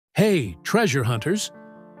Hey, treasure hunters!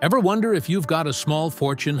 Ever wonder if you've got a small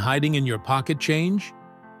fortune hiding in your pocket change?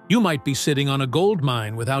 You might be sitting on a gold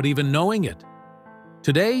mine without even knowing it.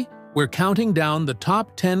 Today, we're counting down the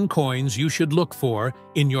top 10 coins you should look for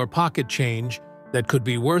in your pocket change that could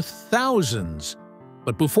be worth thousands.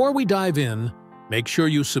 But before we dive in, make sure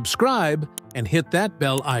you subscribe and hit that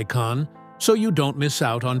bell icon so you don't miss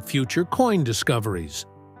out on future coin discoveries.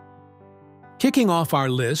 Kicking off our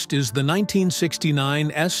list is the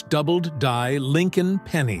 1969 S-doubled die Lincoln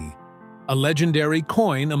penny, a legendary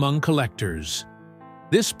coin among collectors.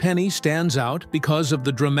 This penny stands out because of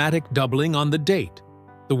the dramatic doubling on the date,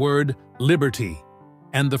 the word liberty,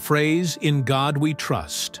 and the phrase "In God we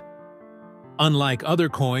trust." Unlike other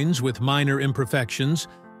coins with minor imperfections,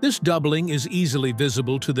 this doubling is easily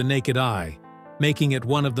visible to the naked eye, making it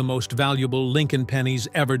one of the most valuable Lincoln pennies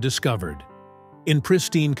ever discovered. In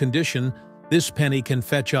pristine condition, this penny can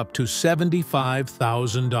fetch up to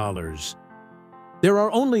 $75,000. There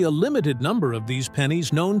are only a limited number of these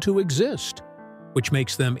pennies known to exist, which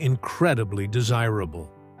makes them incredibly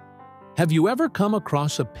desirable. Have you ever come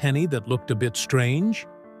across a penny that looked a bit strange?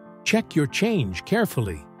 Check your change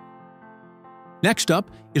carefully. Next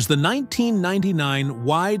up is the 1999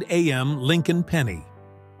 Wide AM Lincoln penny.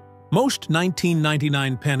 Most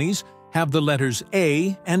 1999 pennies have the letters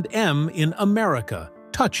A and M in America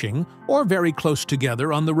touching or very close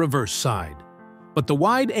together on the reverse side. But the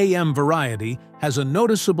Wide AM variety has a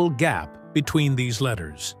noticeable gap between these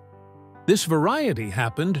letters. This variety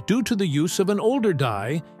happened due to the use of an older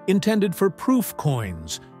die intended for proof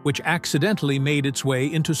coins, which accidentally made its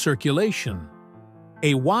way into circulation.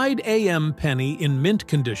 A Wide AM penny in mint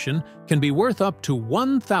condition can be worth up to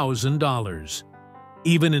 $1,000.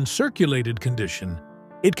 Even in circulated condition,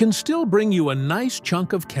 it can still bring you a nice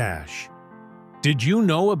chunk of cash. Did you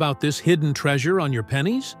know about this hidden treasure on your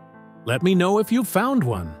pennies? Let me know if you found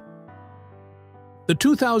one. The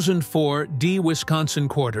 2004 D Wisconsin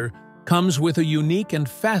quarter comes with a unique and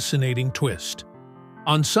fascinating twist.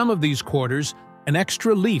 On some of these quarters, an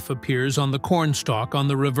extra leaf appears on the cornstalk on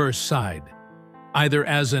the reverse side, either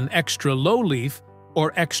as an extra low leaf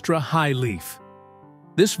or extra high leaf.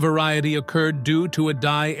 This variety occurred due to a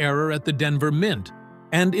die error at the Denver Mint,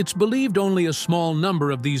 and it's believed only a small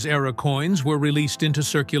number of these era coins were released into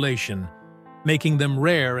circulation, making them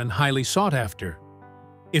rare and highly sought after.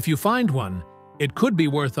 If you find one, it could be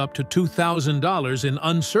worth up to $2,000 in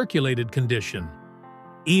uncirculated condition.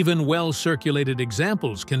 Even well-circulated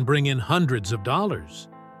examples can bring in hundreds of dollars.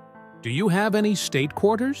 Do you have any state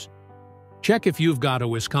quarters? Check if you've got a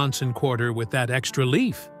Wisconsin quarter with that extra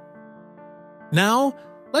leaf. Now,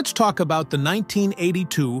 let's talk about the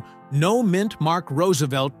 1982 No Mint Mark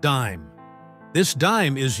Roosevelt dime. This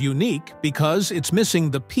dime is unique because it's missing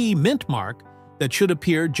the P mint mark that should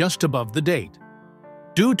appear just above the date.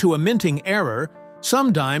 Due to a minting error,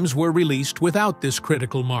 some dimes were released without this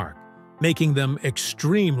critical mark, making them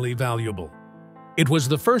extremely valuable. It was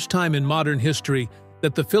the first time in modern history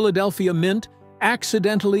that the Philadelphia Mint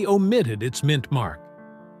accidentally omitted its mint mark.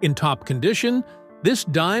 In top condition, this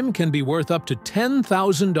dime can be worth up to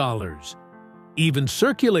 $10,000. Even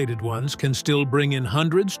circulated ones can still bring in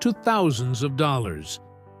hundreds to thousands of dollars.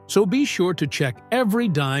 So be sure to check every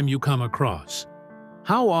dime you come across.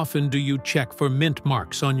 How often do you check for mint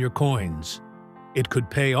marks on your coins? It could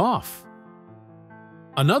pay off.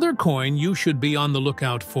 Another coin you should be on the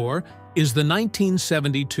lookout for is the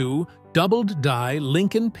 1972 doubled die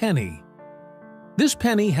Lincoln penny. This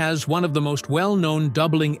penny has one of the most well-known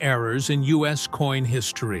doubling errors in U.S. coin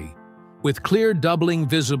history, with clear doubling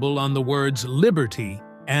visible on the words liberty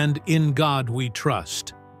and in God we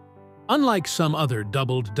trust. Unlike some other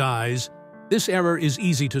doubled dies, this error is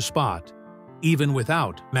easy to spot, even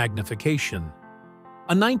without magnification.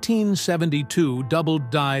 A 1972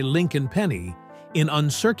 doubled die Lincoln penny in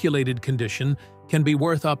uncirculated condition can be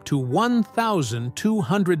worth up to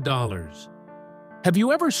 $1,200. Have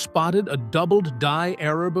you ever spotted a doubled die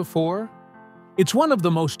error before? It's one of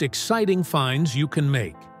the most exciting finds you can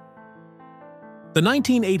make. The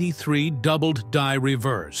 1983 doubled die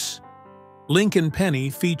reverse. Lincoln penny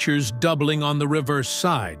features doubling on the reverse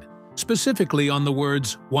side, specifically on the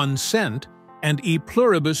words 1 cent and e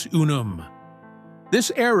pluribus unum.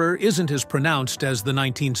 This error isn't as pronounced as the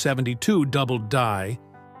 1972 doubled die,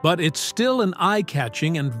 but it's still an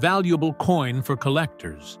eye-catching and valuable coin for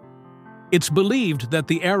collectors. It's believed that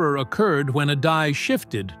the error occurred when a die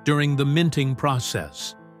shifted during the minting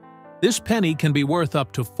process. This penny can be worth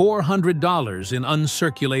up to $400 in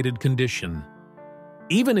uncirculated condition.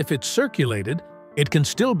 Even if it's circulated, it can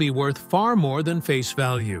still be worth far more than face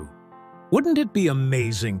value. Wouldn't it be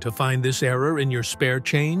amazing to find this error in your spare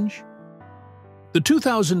change? The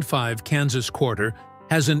 2005 Kansas quarter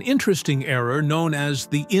has an interesting error known as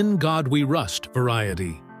the "In God We Rust"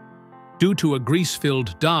 variety. Due to a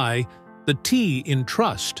grease-filled die, the T in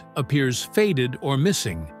trust appears faded or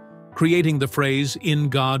missing, creating the phrase "In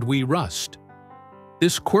God We Rust."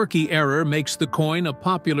 This quirky error makes the coin a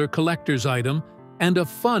popular collector's item and a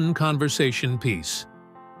fun conversation piece.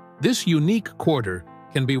 This unique quarter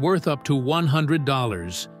can be worth up to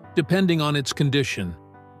 $100, depending on its condition.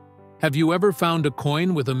 Have you ever found a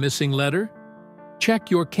coin with a missing letter? Check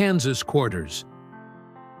your Kansas quarters.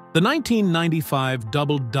 The 1995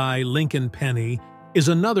 double-die Lincoln penny is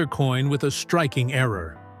another coin with a striking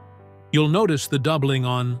error. You'll notice the doubling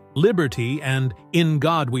on "Liberty" and "In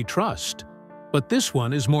God We Trust," but this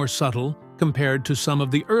one is more subtle compared to some of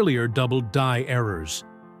the earlier double-die errors.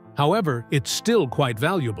 However, it's still quite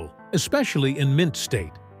valuable, especially in mint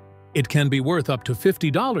state. It can be worth up to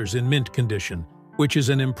 $50 in mint condition, which is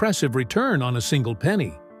an impressive return on a single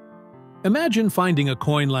penny. Imagine finding a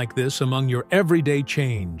coin like this among your everyday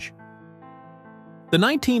change. The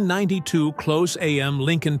 1992 Close AM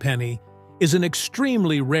Lincoln penny is an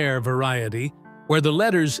extremely rare variety where the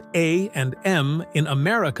letters A and M in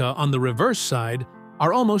America on the reverse side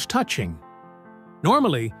are almost touching.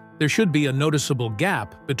 Normally, there should be a noticeable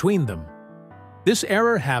gap between them. This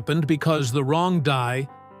error happened because the wrong die,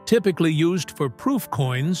 typically used for proof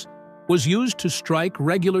coins, was used to strike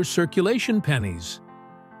regular circulation pennies.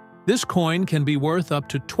 This coin can be worth up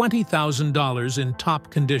to $20,000 in top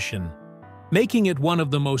condition, making it one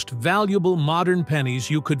of the most valuable modern pennies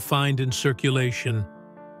you could find in circulation.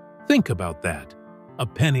 Think about that. A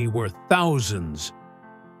penny worth thousands.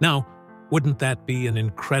 Now, wouldn't that be an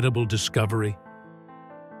incredible discovery?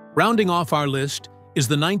 Rounding off our list is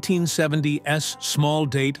the 1970 S small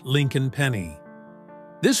date Lincoln penny.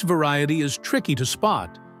 This variety is tricky to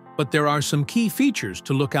spot, but there are some key features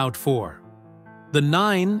to look out for. The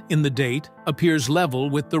 9 in the date appears level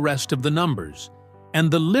with the rest of the numbers,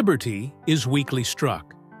 and the Liberty is weakly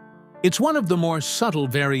struck. It's one of the more subtle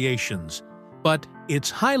variations, but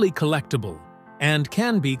it's highly collectible and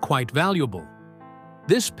can be quite valuable.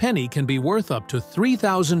 This penny can be worth up to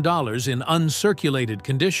 $3,000 in uncirculated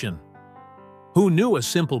condition. Who knew a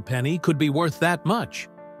simple penny could be worth that much?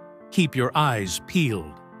 Keep your eyes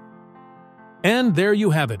peeled. And there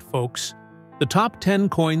you have it, folks. The top 10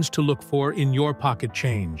 coins to look for in your pocket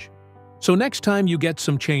change. So next time you get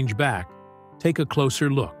some change back, take a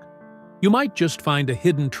closer look. You might just find a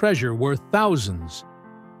hidden treasure worth thousands.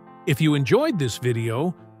 If you enjoyed this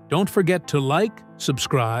video, don't forget to like,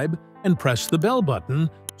 subscribe, and press the bell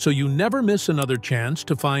button so you never miss another chance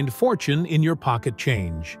to find fortune in your pocket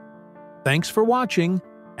change. Thanks for watching,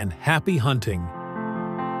 and happy hunting!